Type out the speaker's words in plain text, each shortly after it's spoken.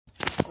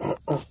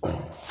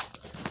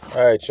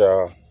All right,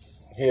 y'all.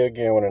 Here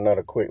again with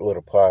another quick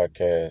little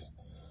podcast.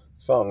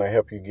 Something to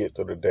help you get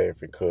through the day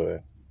if you could.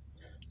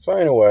 So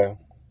anyway,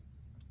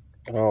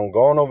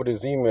 going over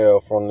this email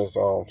from this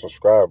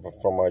subscriber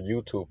from my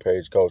YouTube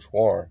page, Coach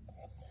Warren.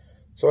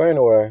 So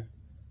anyway,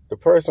 the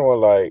person was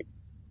like,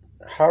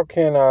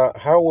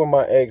 how will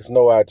my ex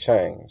know I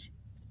changed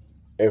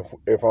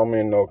if I'm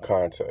in no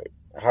contact?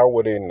 How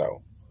would they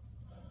know?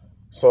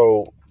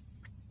 So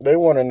they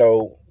want to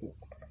know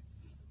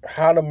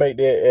how to make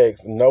their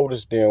ex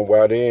notice them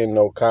while they in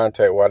no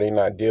contact, while they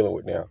not dealing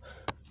with them.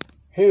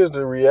 Here's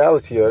the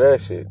reality of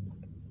that shit.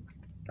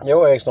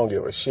 Your ex don't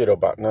give a shit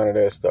about none of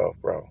that stuff,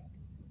 bro.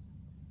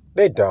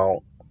 They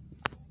don't.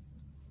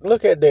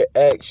 Look at their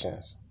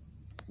actions.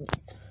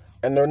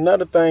 And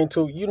another thing,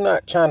 too, you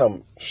not trying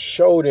to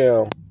show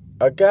them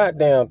a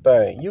goddamn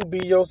thing. You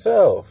be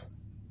yourself.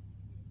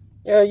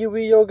 Yeah, you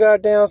be your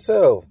goddamn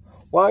self.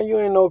 While you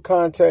in no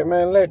contact,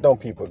 man, let them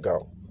people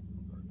go.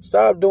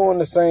 Stop doing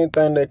the same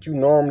thing that you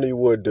normally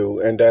would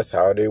do, and that's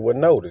how they would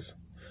notice.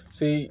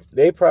 See,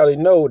 they probably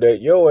know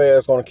that your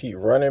ass gonna keep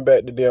running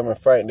back to them and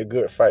fighting the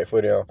good fight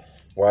for them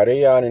while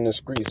they out in the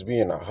streets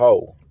being a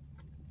hoe.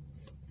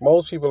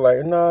 Most people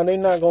like, nah, they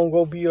not gonna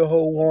go be a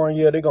hoe, Warren.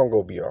 Yeah, they gonna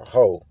go be a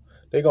hoe.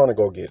 They gonna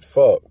go get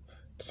fucked.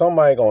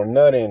 Somebody gonna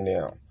nut in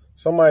them.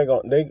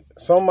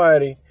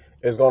 Somebody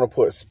is gonna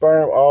put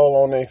sperm all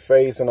on their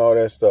face and all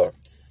that stuff.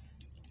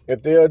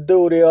 If they'll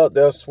do,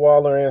 they'll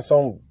swallow in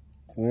some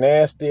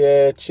nasty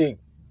ass chick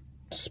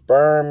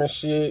sperm and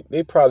shit.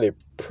 They probably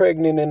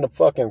pregnant in the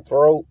fucking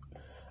throat.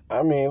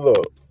 I mean,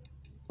 look,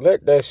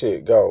 let that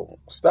shit go.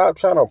 Stop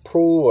trying to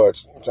prove or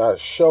try to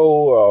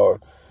show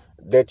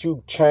that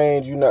you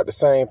change, you not the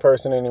same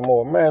person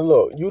anymore. Man,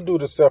 look, you do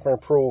the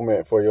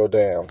self-improvement for your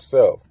damn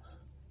self.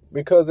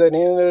 Because at the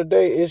end of the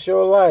day, it's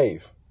your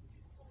life.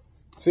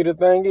 See, the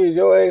thing is,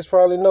 your ex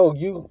probably know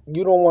you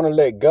don't want to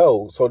let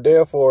go. So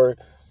therefore,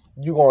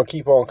 you going to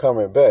keep on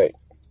coming back.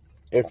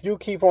 If you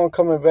keep on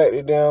coming back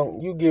to them,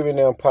 you giving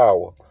them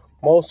power.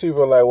 Most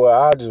people are like, well,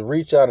 I'll just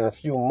reach out in a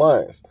few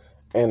months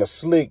in a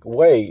slick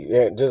way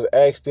and just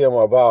ask them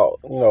about,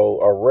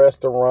 a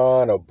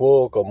restaurant, a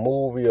book, a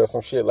movie, or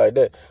some shit like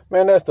that.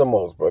 Man, that's the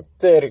most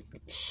pathetic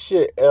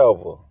shit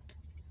ever.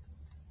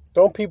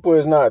 Them people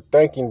is not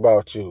thinking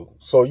about you.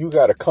 So you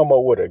got to come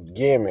up with a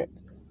gimmick,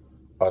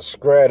 a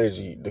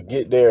strategy to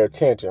get their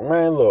attention.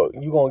 Man, look,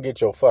 you going to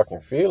get your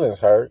fucking feelings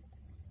hurt.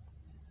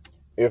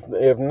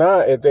 If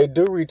not, if they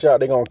do reach out,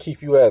 they're going to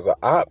keep you as an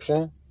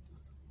option.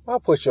 Why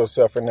put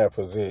yourself in that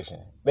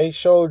position? They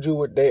showed you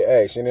what they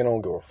action. They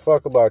don't give a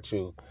fuck about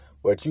you.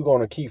 But you're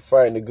going to keep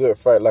fighting the good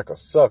fight like a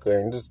sucker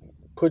and just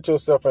put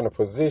yourself in a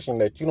position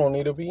that you don't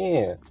need to be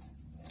in.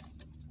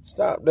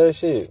 Stop that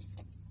shit.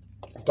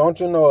 Don't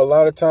you know a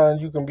lot of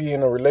times you can be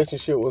in a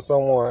relationship with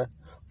someone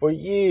for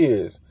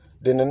years.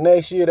 Then the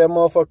next year that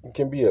motherfucker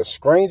can be a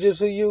stranger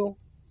to you?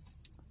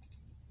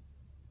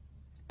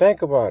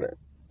 Think about it.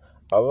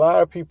 A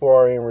lot of people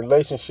are in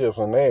relationships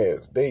and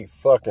they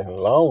fucking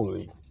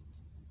lonely.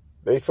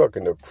 They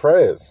fucking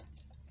depressed.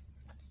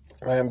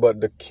 Man,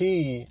 but the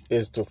key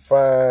is to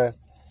find,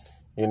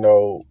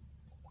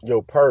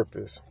 your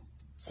purpose.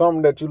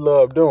 Something that you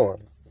love doing.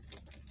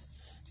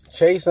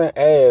 Chasing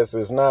ass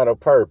is not a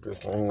purpose.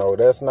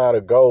 That's not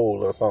a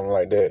goal or something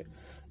like that.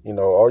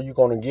 All you're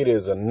going to get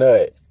is a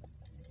nut.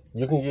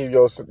 You can give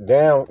yourself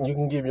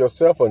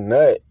a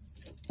nut.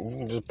 You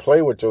can just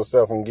play with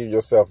yourself and give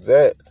yourself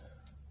that.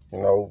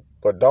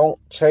 But don't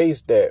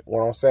chase that. What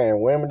I'm saying,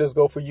 women, this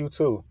go for you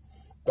too.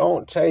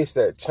 Don't chase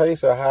that.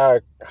 Chase a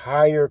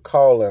higher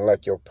calling,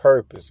 like your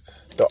purpose.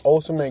 The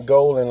ultimate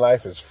goal in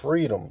life is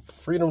freedom.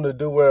 Freedom to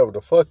do whatever the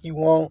fuck you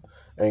want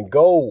and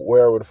go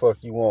wherever the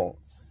fuck you want.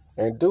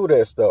 And do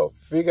that stuff.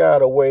 Figure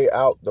out a way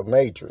out the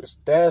matrix.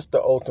 That's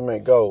the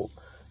ultimate goal.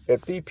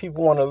 If these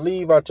people want to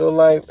leave out your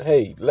life,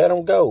 hey, let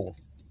them go.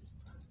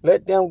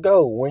 Let them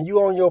go. When you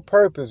on your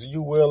purpose,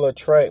 you will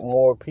attract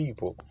more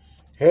people.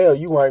 Hell,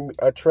 you might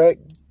attract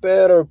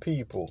better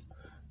people.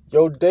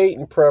 Your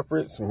dating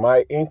preference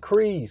might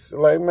increase.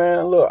 Like,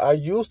 man, look, I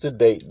used to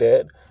date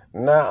that.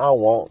 Now I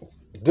want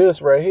this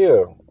right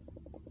here.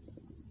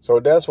 So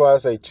that's why I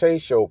say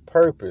chase your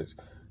purpose.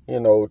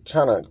 Trying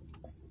to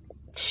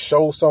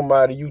show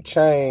somebody you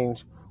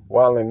change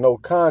while in no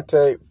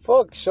contact.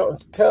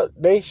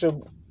 They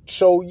should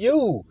show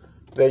you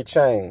they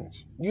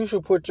change. You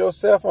should put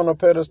yourself on a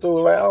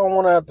pedestal. Like, I don't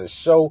want to have to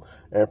show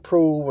and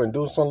prove and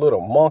do some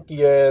little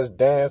monkey ass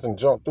dance and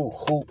jump through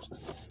hoops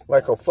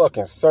like a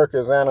fucking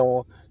circus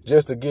animal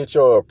just to get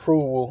your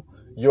approval,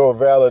 your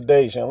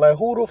validation. Like,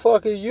 who the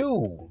fuck is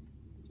you?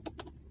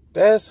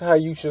 That's how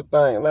you should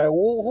think. Like,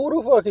 who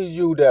the fuck is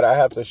you that I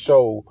have to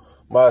show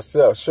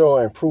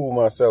and prove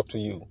myself to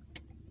you?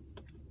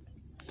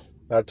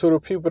 Now, to the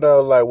people that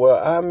are like,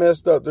 well, I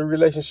messed up the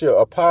relationship,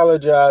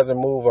 apologize and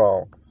move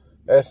on.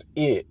 That's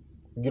it.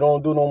 You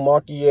don't do no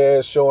monkey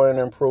ass show and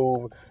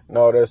improve and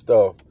all that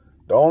stuff.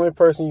 The only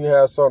person you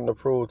have something to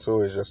prove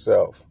to is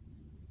yourself.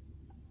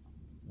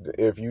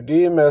 If you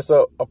did mess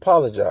up,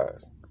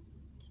 apologize.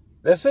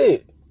 That's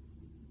it.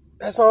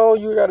 That's all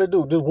you got to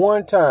do. Just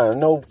one time.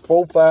 No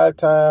 4, 5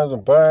 times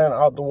and buying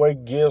out the way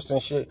gifts and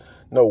shit.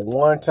 No,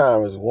 one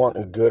time is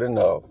good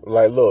enough.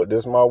 Like, look,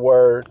 this is my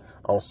word.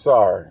 I'm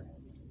sorry.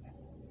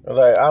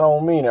 Like, I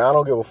don't mean it. I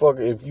don't give a fuck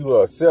if you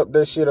accept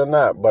that shit or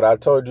not. But I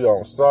told you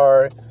I'm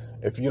sorry.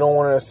 If you don't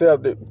want to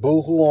accept it,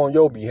 boo-hoo on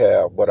your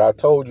behalf. But I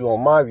told you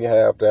on my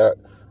behalf that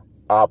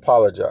I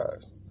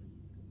apologize.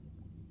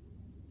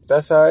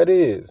 That's how it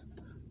is.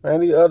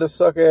 Man, these other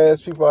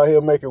sucker-ass people out here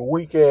making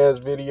weak-ass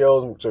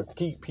videos to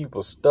keep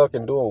people stuck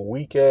and doing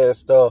weak-ass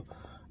stuff.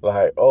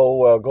 Like, oh,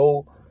 well,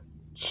 go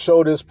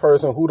show this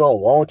person who don't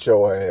want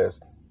your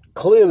ass.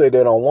 Clearly,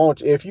 they don't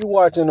want you. If you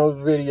watching a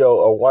video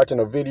or watching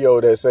a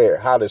video that said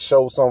how to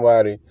show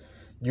somebody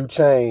you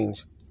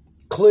change,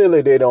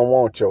 clearly they don't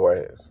want your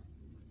ass.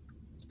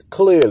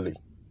 Clearly.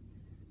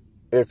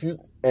 If you,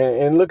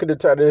 and look at the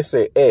title, they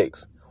say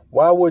X.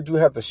 Why would you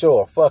have to show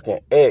a fucking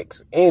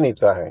X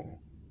anything?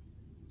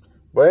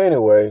 But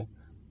anyway,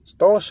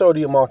 don't show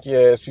these monkey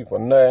ass people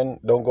nothing.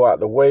 Don't go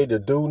out the way to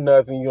do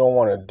nothing you don't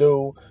want to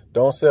do.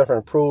 Don't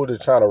self-improve to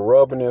try to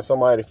rub it in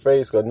somebody's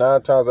face, because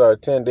 9 times out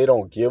of 10, they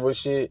don't give a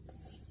shit.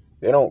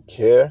 They don't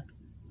care.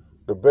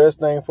 The best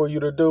thing for you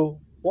to do,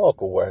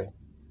 walk away.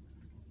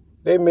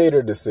 They made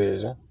a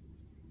decision.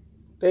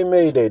 They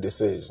made their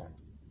decision.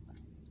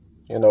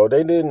 You know,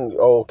 they didn't,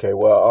 okay,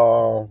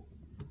 well,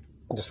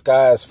 the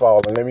sky is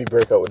falling. Let me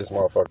break up with this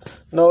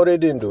motherfucker. No, they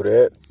didn't do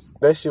that.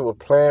 That shit was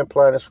plan, and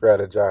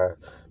strategize.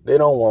 They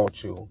don't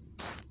want you.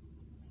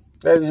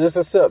 They just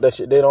accept that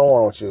shit. They don't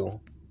want you.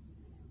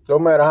 No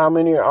matter how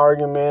many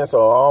arguments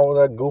or all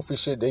that goofy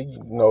shit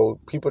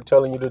people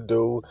telling you to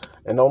do,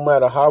 and no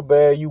matter how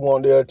bad you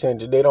want their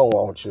attention, they don't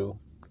want you.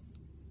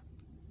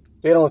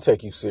 They don't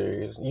take you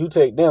serious. You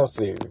take them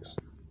serious.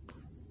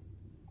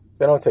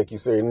 They don't take you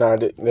serious. Now,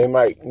 they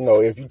might,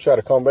 if you try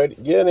to come back,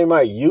 yeah, they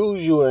might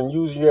use you and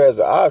use you as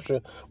an option,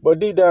 but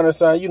deep down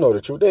inside, you know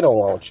the truth. They don't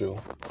want you.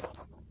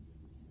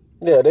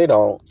 Yeah, they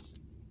don't.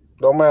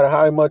 Don't matter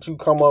how much you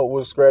come up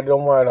with strategy,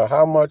 don't matter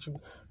how much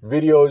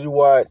videos you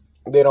watch,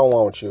 they don't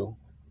want you.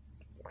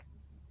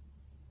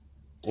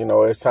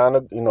 It's time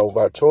to,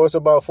 by choice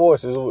or by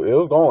force, it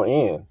was going to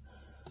end.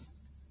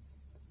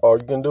 All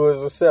you can do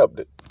is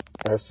accept it.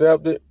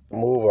 Accept it,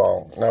 move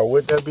on. Now,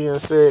 with that being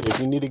said, if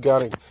you need to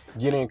get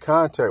in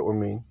contact with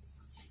me,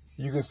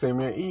 you can send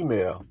me an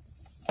email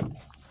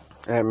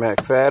at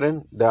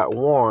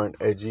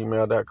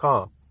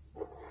mcfadden.warren@gmail.com.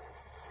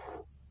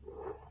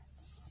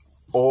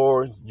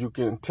 Or you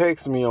can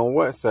text me on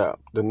WhatsApp.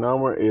 The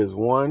number is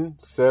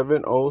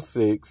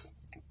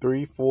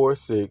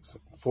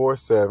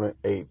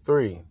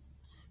 1-706-346-4783.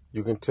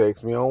 You can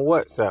text me on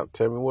WhatsApp.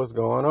 Tell me what's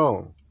going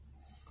on.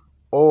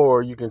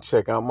 Or you can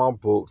check out my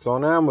books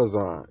on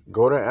Amazon.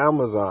 Go to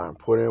Amazon.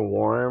 Put in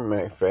Warren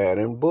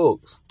McFadden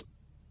books.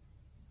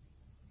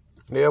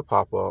 They'll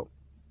pop up.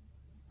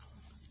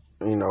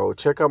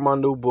 Check out my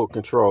new book,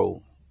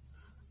 Control.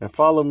 And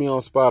follow me on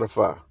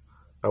Spotify.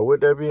 Now,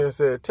 with that being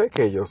said, take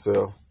care of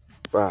yourself.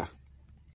 Bye.